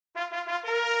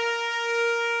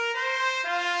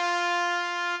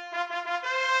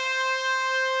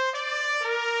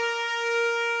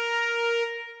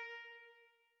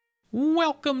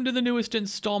Welcome to the newest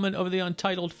installment of the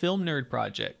Untitled Film Nerd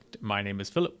Project. My name is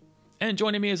Philip, and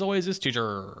joining me as always is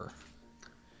Teacher.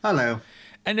 Hello.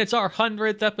 And it's our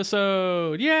 100th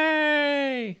episode!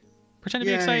 Yay! Pretend to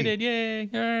be excited. Yay!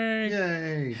 Yay!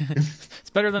 Yay! It's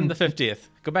better than the 50th.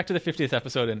 Go back to the 50th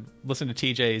episode and listen to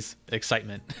TJ's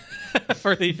excitement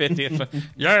for the 50th.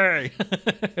 Yay!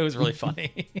 It was really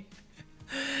funny.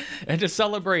 And to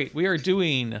celebrate, we are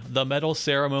doing the Medal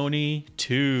Ceremony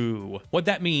 2. What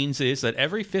that means is that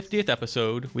every 50th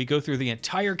episode, we go through the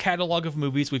entire catalog of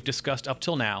movies we've discussed up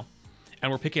till now, and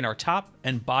we're picking our top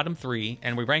and bottom 3,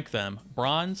 and we rank them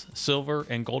bronze, silver,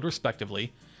 and gold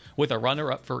respectively, with a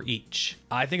runner-up for each.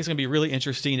 I think it's going to be really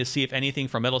interesting to see if anything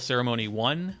from Medal Ceremony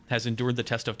 1 has endured the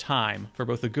test of time for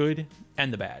both the good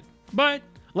and the bad. But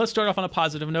let's start off on a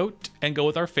positive note and go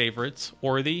with our favorites,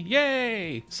 or the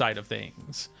yay side of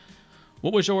things.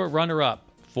 What was your runner-up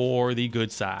for the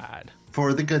good side?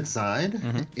 For the good side,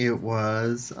 it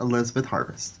was Elizabeth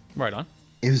Harvest. Right on.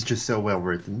 It was just so well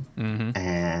written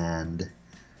and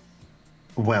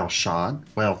well shot,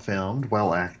 well filmed,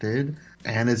 well acted.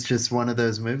 And it's just one of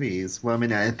those movies. Well, I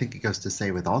mean, I think it goes to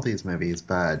say with all these movies,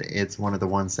 but it's one of the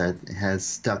ones that has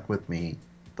stuck with me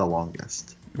the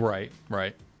longest. Right,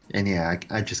 right. And yeah,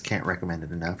 I just can't recommend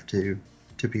it enough to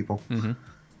people.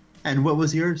 And what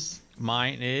was yours?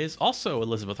 Mine is also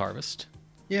Elizabeth Harvest.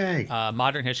 Yay.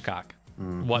 Modern Hitchcock.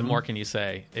 What more can you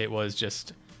say? It was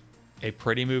just a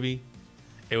pretty movie.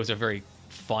 It was a very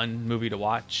fun movie to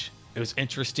watch. It was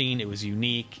interesting. It was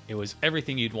unique. It was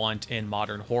everything you'd want in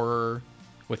modern horror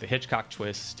with a Hitchcock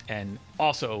twist, and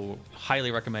also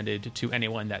highly recommended to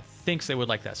anyone that thinks they would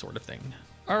like that sort of thing.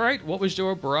 All right, what was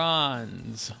your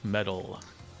bronze medal?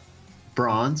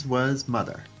 Bronze was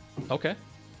Mother. Okay.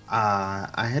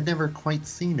 I had never quite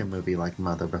seen a movie like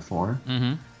Mother before.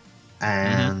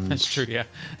 And That's true, yeah.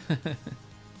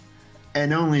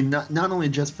 and not only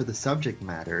just for the subject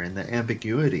matter and the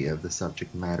ambiguity of the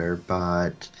subject matter,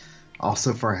 but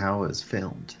also for how it was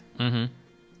filmed.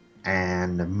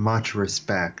 And much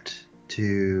respect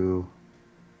to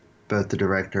both the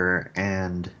director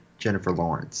and Jennifer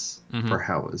Lawrence for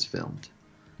how it was filmed.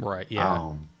 Right,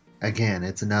 yeah. Again,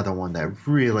 it's another one that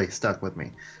really stuck with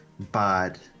me,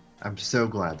 but I'm so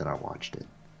glad that I watched it.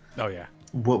 Oh, yeah.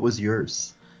 What was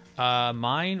yours?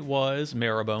 Mine was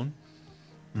Marrowbone,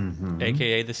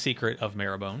 aka The Secret of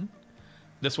Marrowbone.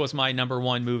 This was my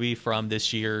 #1 movie from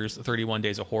this year's 31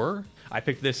 Days of Horror. I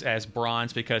picked this as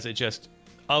bronze because it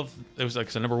was like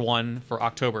 #1 for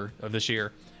October of this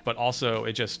year, but also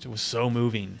it just was so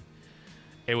moving.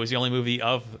 It was the only movie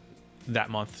of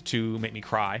that month to make me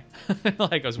cry.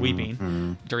 Like I was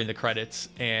weeping during the credits,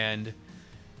 and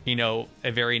you know,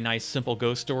 a very nice simple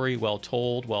ghost story, well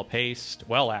told, well paced,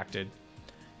 well acted,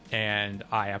 and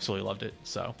I absolutely loved it.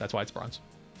 So that's why it's bronze.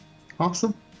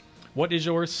 Awesome. What is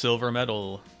your silver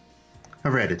medal?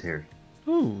 Hereditary.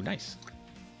 Ooh, nice.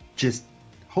 Just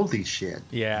holy shit.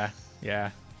 Yeah,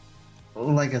 yeah.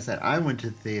 Like I said, I went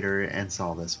to the theater and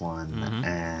saw this one,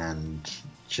 and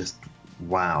just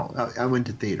wow. I went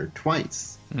to theater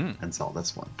twice and saw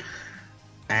this one.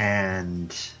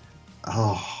 And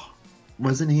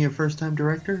wasn't he a first-time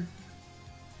director?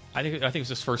 I think it was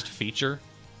his first feature.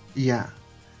 Yeah.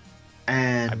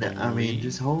 And I mean,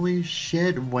 just holy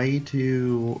shit, way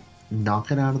to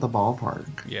knock it out of the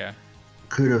ballpark. Yeah.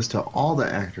 Kudos to all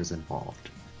the actors involved.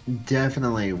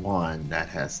 Definitely one that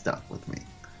has stuck with me.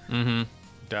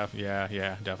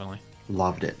 Yeah, definitely.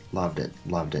 Loved it.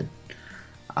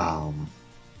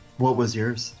 What was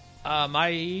yours?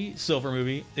 My silver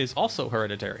movie is also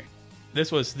Hereditary. This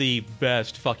was the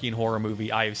best fucking horror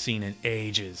movie I have seen in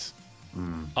ages.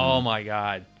 Oh my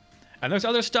god. And there's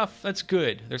other stuff that's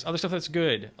good.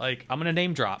 Like, I'm gonna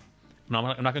name drop.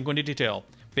 I'm not gonna go into detail.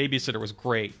 Babysitter was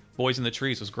great. Boys in the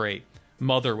Trees was great.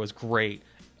 Mother was great.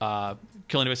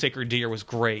 Killing of a Sacred Deer was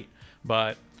great.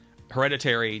 But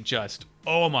Hereditary just,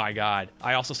 oh my god.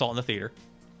 I also saw it in the theater.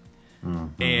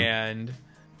 And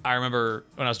I remember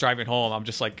when I was driving home, I'm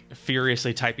just like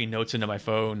furiously typing notes into my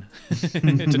phone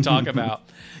to talk about,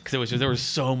 because there was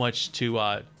so much to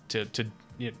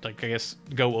you know, like, I guess,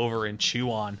 go over and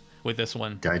chew on with this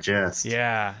one. Digest.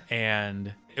 Yeah,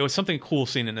 and it was something cool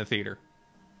seeing in the theater.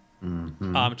 I'm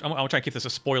gonna try and keep this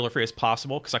as spoiler-free as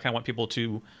possible, because I kind of want people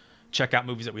to check out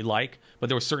movies that we like. But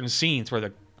there were certain scenes where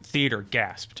the theater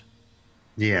gasped.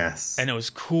 Yes. And it was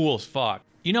cool as fuck.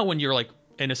 You know when you're like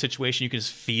in a situation you can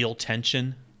just feel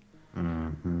tension?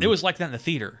 It was like that in the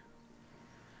theater.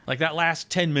 Like that last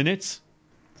 10 minutes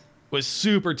was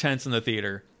super tense in the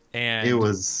theater. And it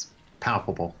was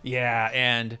palpable. Yeah,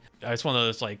 and it's one of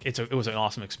those, like, it was an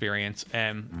awesome experience,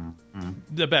 and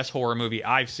the best horror movie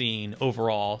I've seen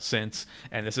overall since,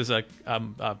 and this is a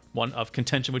one of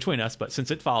contention between us, but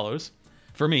since It Follows,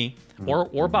 for me,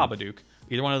 or Babadook,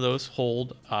 either one of those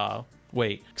hold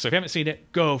weight. So if you haven't seen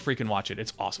it, go freaking watch it.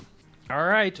 It's awesome. All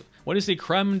right, what is the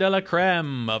creme de la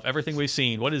creme of everything we've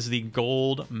seen? What is the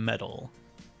gold medal?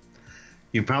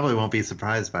 You probably won't be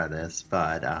surprised by this,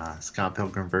 but Scott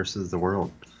Pilgrim versus the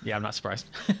World. Yeah, I'm not surprised.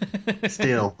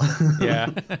 Still.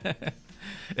 Yeah.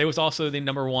 It was also the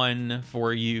 #1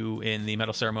 for you in the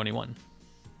medal ceremony one.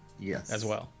 Yes. As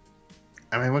well.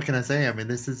 I mean, what can I say? I mean,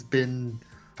 this has been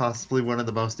possibly one of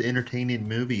the most entertaining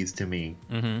movies to me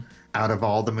out of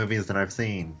all the movies that I've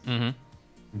seen.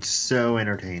 So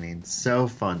entertaining, so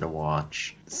fun to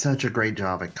watch, such a great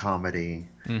job at comedy,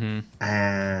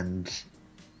 and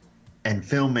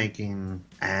filmmaking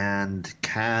and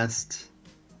cast.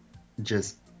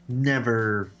 Just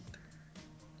never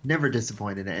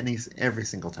disappointed every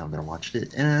single time that I watched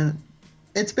it, and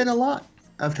it's been a lot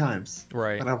of times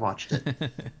that I've watched it.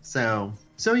 so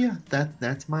yeah,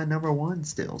 that's my #1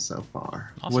 still so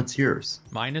far. Awesome. What's yours?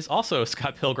 Mine is also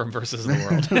Scott Pilgrim versus the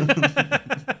World.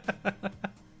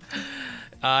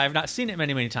 I've not seen it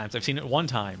many times. I've seen it one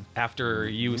time after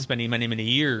you spending many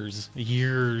years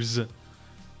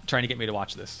trying to get me to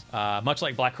watch this. Much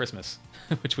like Black Christmas,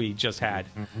 which we just had.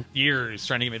 Years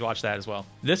trying to get me to watch that as well.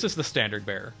 This is the standard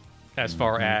bearer as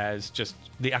far as just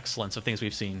the excellence of things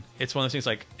we've seen. It's one of those things,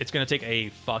 like, it's going to take a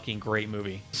fucking great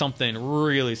movie, something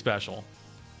really special,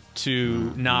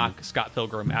 to knock Scott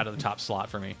Pilgrim out of the top slot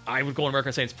for me. I would go on America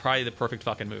and say it's probably the perfect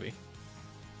fucking movie.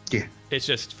 Yeah. It's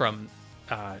just from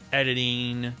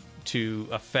editing to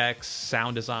effects,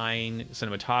 sound design,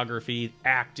 cinematography,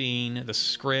 acting, the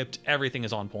script, everything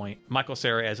is on point. Michael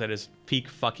Cera is at his peak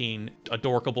fucking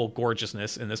adorable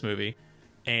gorgeousness in this movie.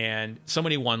 And so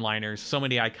many one-liners, so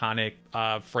many iconic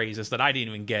phrases that I didn't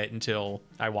even get until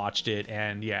I watched it.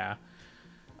 And yeah,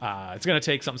 it's going to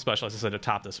take something special, as I said, to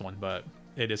top this one, but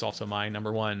it is also my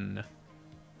 #1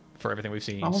 for everything we've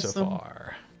seen so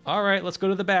far. All right, let's go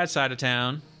to the bad side of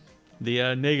town.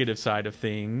 The negative side of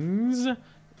things,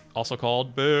 also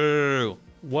called Boo.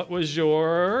 What was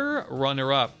your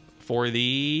runner-up for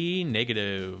the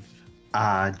negative?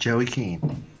 Joey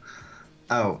Keane.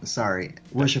 Oh, sorry.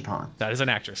 Wish Upon. That is an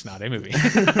actress, not a movie.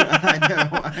 I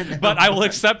know. But I will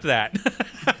accept that.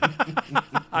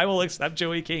 I will accept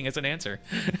Joey King as an answer.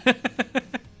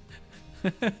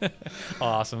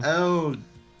 Awesome. Oh,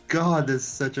 God, this is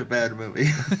such a bad movie.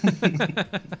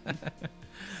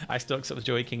 I still accept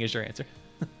Joey King as your answer.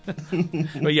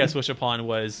 But yes, Wish Upon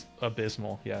was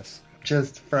abysmal, yes.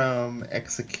 Just from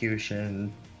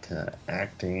execution to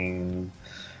acting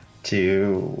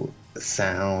to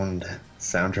soundtrack.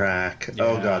 Yeah.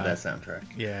 Oh, God, that soundtrack.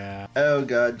 Yeah. Oh,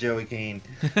 God, Joey Keane.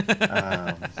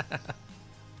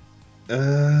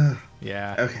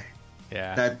 Yeah. Okay.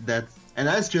 Yeah.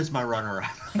 That's just my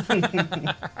runner-up.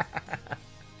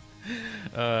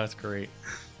 That's great.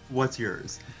 What's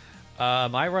yours?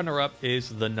 My runner-up is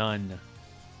The Nun.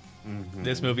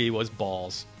 This movie was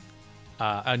balls.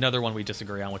 Another one we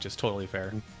disagree on, which is totally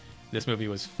fair. This movie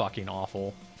was fucking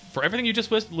awful. For everything you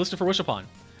just listed for Wish Upon,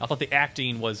 I thought the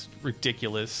acting was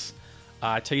ridiculous.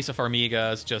 Taissa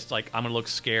Farmiga's just like, I'm gonna look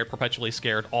scared, perpetually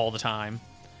scared all the time.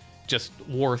 Just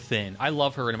wore thin. I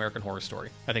love her in American Horror Story.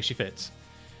 I think she fits.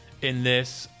 In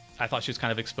this, I thought she was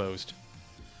kind of exposed.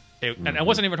 And it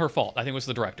wasn't even her fault. I think it was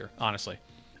the director, honestly.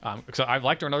 So I've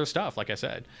liked her in other stuff, like I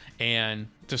said. And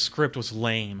the script was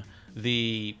lame.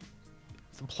 The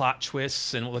plot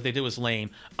twists and what they did was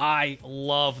lame. I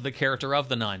love the character of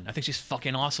the nun. I think she's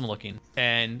fucking awesome looking.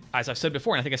 And as I've said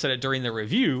before, and I think I said it during the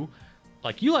review,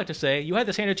 like you like to say, you had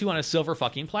this handed to you on a silver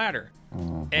fucking platter.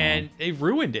 And they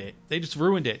ruined it. They just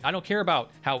ruined it. I don't care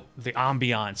about how the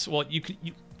ambiance. Well,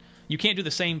 you can't do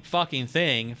the same fucking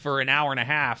thing for an hour and a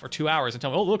half or 2 hours and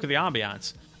tell me, oh, look at the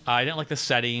ambiance. I didn't like the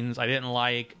settings. I didn't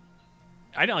like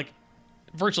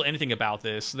virtually anything about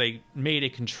this. They made a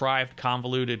contrived,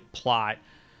 convoluted plot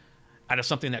out of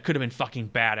something that could have been fucking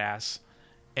badass.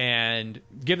 And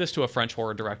give this to a French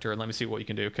horror director and let me see what you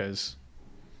can do, because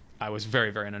I was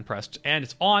very, very unimpressed. And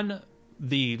it's on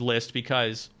the list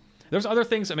because there's other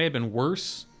things that may have been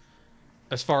worse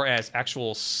as far as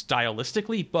actual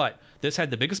stylistically, but this had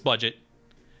the biggest budget,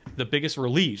 the biggest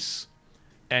release,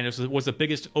 and it was the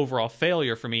biggest overall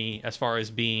failure for me as far as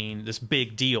being this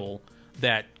big deal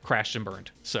that crashed and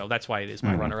burned. So that's why it is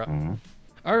my runner-up.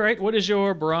 All right, what is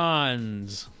your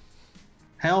bronze?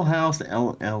 Hell House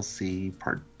LLC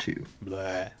Part 2.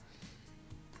 Blah.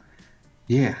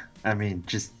 Yeah, I mean,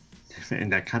 just,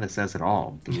 and that kind of says it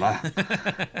all. Blah.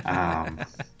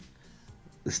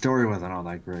 The story wasn't all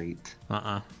that great.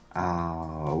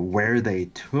 Where they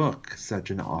took such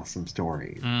an awesome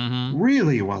story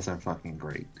really wasn't fucking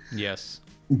great. Yes.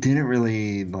 Didn't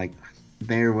really, like,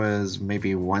 there was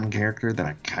maybe one character that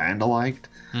I kind of liked.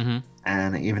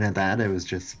 And even at that, it was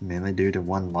just mainly due to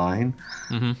one line.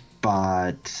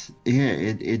 But yeah,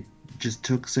 it just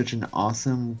took such an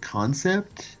awesome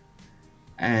concept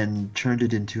and turned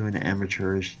it into an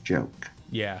amateurish joke.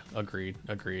 Yeah, agreed.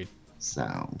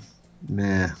 So,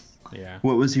 meh. Yeah.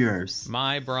 What was yours?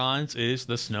 My bronze is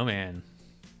the Snowman.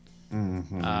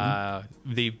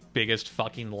 The biggest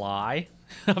fucking lie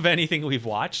of anything we've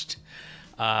watched.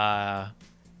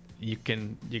 You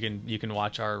can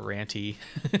watch our ranty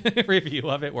review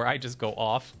of it where I just go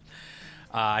off.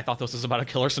 I thought this was about a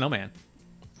killer snowman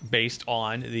based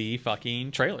on the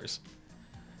fucking trailers.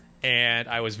 And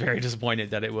I was very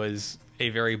disappointed that it was a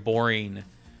very boring,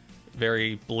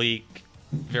 very bleak,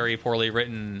 very poorly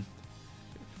written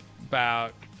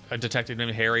about a detective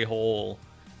named Harry Hole,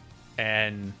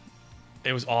 and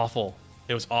it was awful.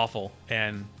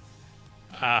 And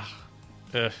I'm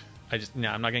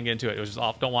not gonna get into it. It was just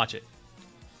off. Don't watch it.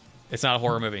 It's not a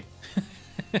horror movie.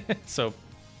 So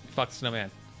fuck the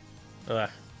Snowman. Ugh.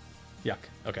 Yuck.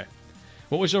 Okay.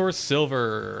 What was your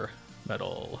silver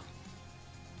medal?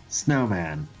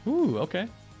 Snowman. Ooh, okay.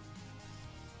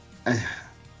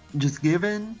 Just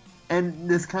given, and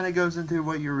this kind of goes into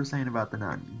what you were saying about the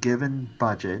Nun. Given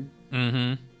budget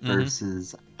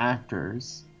versus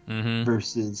actors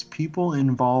versus people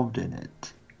involved in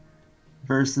it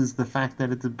versus the fact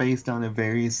that it's based on a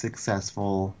very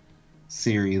successful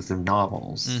series of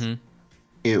novels,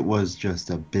 it was just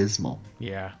abysmal.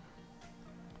 Yeah.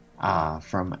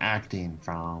 From acting,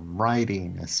 from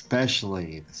writing,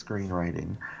 especially the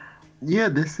screenwriting. Yeah,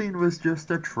 this scene was just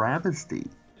a travesty.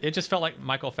 It just felt like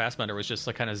Michael Fassbender was just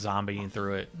like kind of zombieing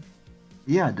through it.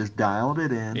 Yeah, just dialed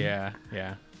it in. Yeah.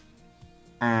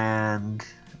 And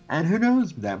who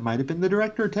knows? That might have been the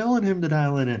director telling him to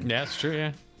dial it in. Yeah, that's true,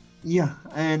 yeah. Yeah,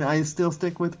 and I still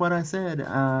stick with what I said.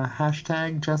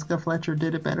 Hashtag Jessica Fletcher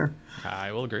did it better.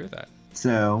 I will agree with that.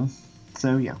 So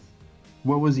yeah.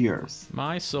 What was yours?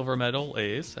 My silver medal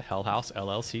is Hell House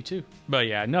LLC 2. But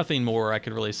yeah, nothing more I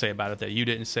could really say about it that you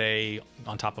didn't say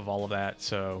on top of all of that.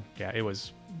 So yeah, it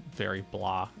was very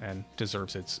blah and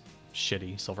deserves its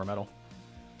shitty silver medal.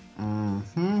 All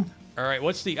right,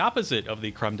 what's the opposite of the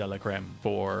creme de la creme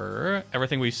for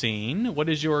everything we've seen? What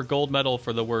is your gold medal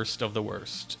for the worst of the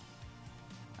worst?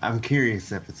 I'm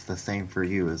curious if it's the same for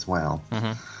you as well.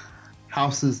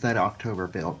 Houses That October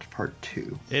Built, Part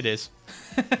 2. It is.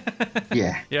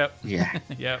 Yeah. Yep. Yeah.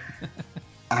 Yep.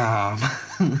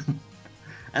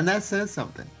 And that says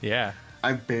something. Yeah.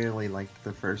 I barely liked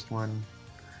the first one.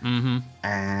 Mm-hmm.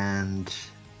 And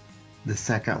the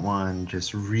second one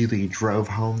just really drove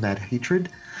home that hatred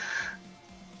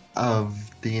of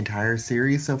the entire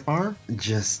series so far.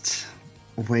 Just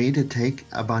way to take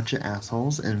a bunch of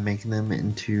assholes and make them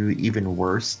into even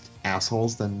worse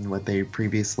assholes than what they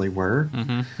previously were.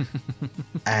 Mm-hmm.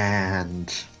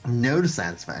 And no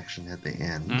satisfaction at the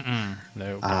end.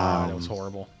 No, God, that was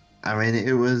horrible. I mean,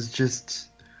 it was just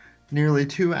nearly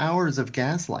 2 hours of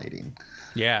gaslighting.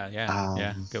 Yeah,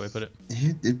 good way to put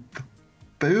it.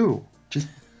 Boo. Just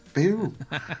boo.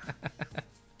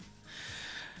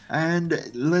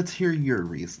 And let's hear your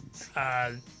reasons.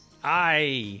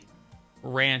 I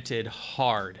ranted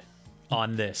hard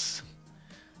on this.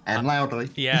 And loudly.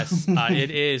 Yes,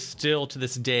 it is still to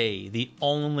this day the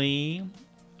only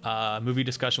movie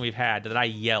discussion we've had that I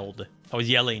yelled. I was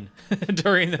yelling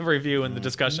during the review and the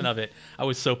discussion of it. I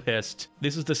was so pissed.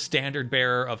 This is the standard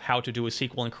bearer of how to do a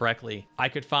sequel incorrectly. I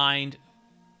could find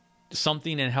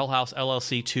something in Hell House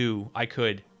LLC 2. I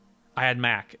had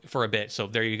Mac for a bit, so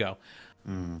there you go.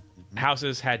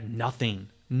 Houses had nothing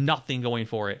going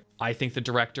for it. I think the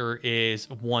director is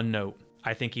one note.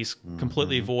 I think he's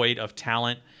completely void of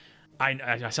talent.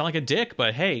 I sound like a dick,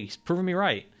 but hey, he's proving me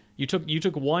right. You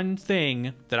took one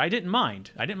thing that I didn't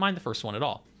mind. I didn't mind the first one at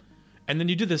all. And then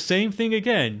you do the same thing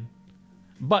again,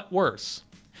 but worse.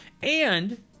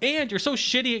 And you're so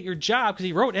shitty at your job, because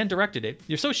he wrote and directed it.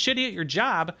 You're so shitty at your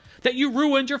job that you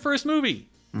ruined your first movie.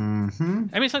 I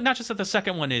mean, it's not just that the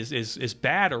second one is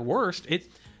bad or worse.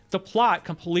 The plot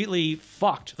completely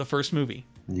fucked the first movie.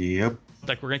 Yep.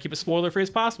 Like, we're gonna keep it spoiler-free as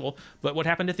possible, but what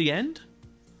happened at the end?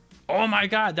 Oh my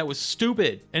God, that was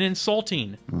stupid and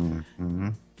insulting.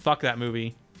 Fuck that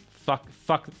movie. Fuck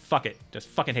it. Just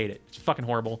fucking hate it. It's fucking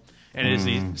horrible. And it is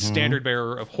the standard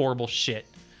bearer of horrible shit.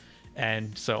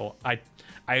 And so I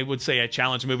would say I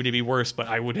challenge the movie to be worse, but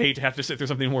I would hate to have to sit through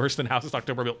something worse than Houses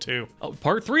October Built 2. Oh,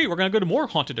 part 3, we're going to go to more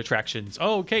haunted attractions.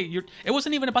 Oh, okay. It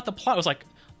wasn't even about the plot. It was like,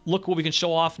 look what we can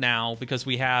show off now because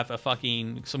we have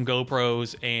some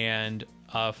GoPros and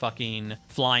a fucking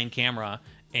flying camera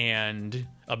and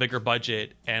a bigger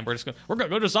budget, and we're gonna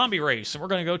go to zombie race, and we're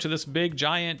gonna go to this big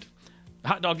giant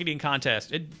hot dog eating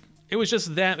contest. It was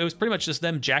just them. It was pretty much just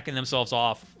them jacking themselves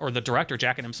off, or the director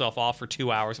jacking himself off for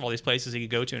 2 hours of all these places he could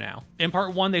go to now. In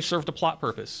part one, they served a plot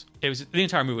purpose. The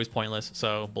entire movie was pointless.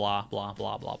 So blah blah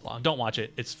blah blah blah. Don't watch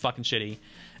it. It's fucking shitty,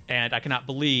 and I cannot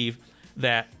believe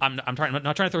that I'm not trying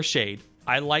to throw shade.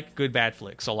 I like Good Bad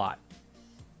Flicks a lot.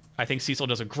 I think Cecil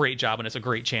does a great job, and it's a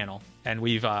great channel. And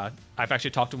I've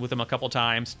actually talked with him a couple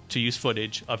times to use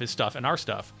footage of his stuff and our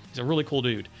stuff. He's a really cool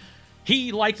dude.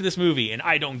 He liked this movie, and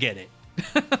I don't get it.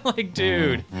 Like,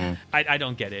 dude, I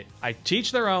don't get it. I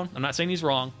teach their own. I'm not saying he's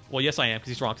wrong. Well, yes, I am, because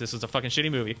he's wrong, because this is a fucking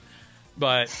shitty movie.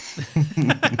 But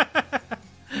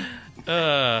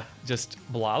just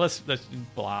blah. Let's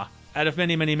blah. Out of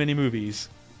many, many, many movies,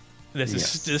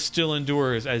 this still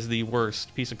endures as the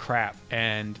worst piece of crap.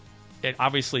 And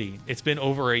it's been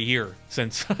over a year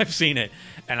since I've seen it,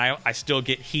 and I still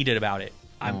get heated about it.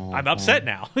 I'm upset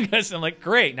now because I'm like,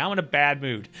 great, now I'm in a bad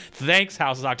mood. Thanks,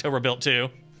 Houses October Built 2.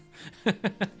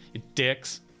 You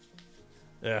dicks.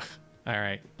 Ugh. All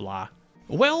right, blah.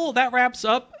 Well, that wraps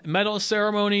up Medal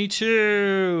Ceremony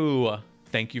 2.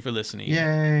 Thank you for listening.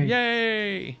 Yay.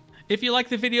 Yay. If you like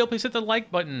the video, please hit the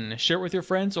like button, share it with your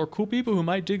friends or cool people who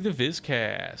might dig the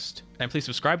Vizcast. And please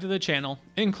subscribe to the channel,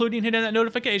 including hitting that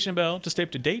notification bell to stay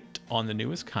up to date on the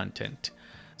newest content.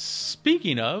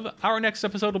 Speaking of, our next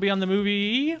episode will be on the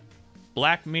movie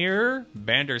Black Mirror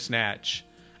Bandersnatch.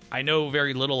 I know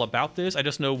very little about this. I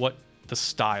just know what the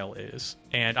style is,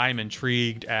 and I'm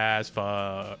intrigued as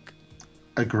fuck.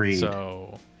 Agreed.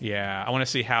 So, yeah, I want to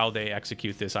see how they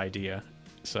execute this idea.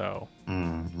 So,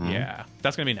 yeah,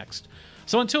 that's going to be next.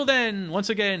 So until then, once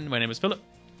again, my name is Philip.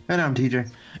 And I'm TJ.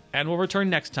 And we'll return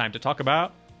next time to talk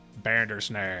about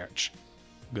Bandersnatch.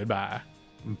 Goodbye.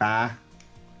 Bye.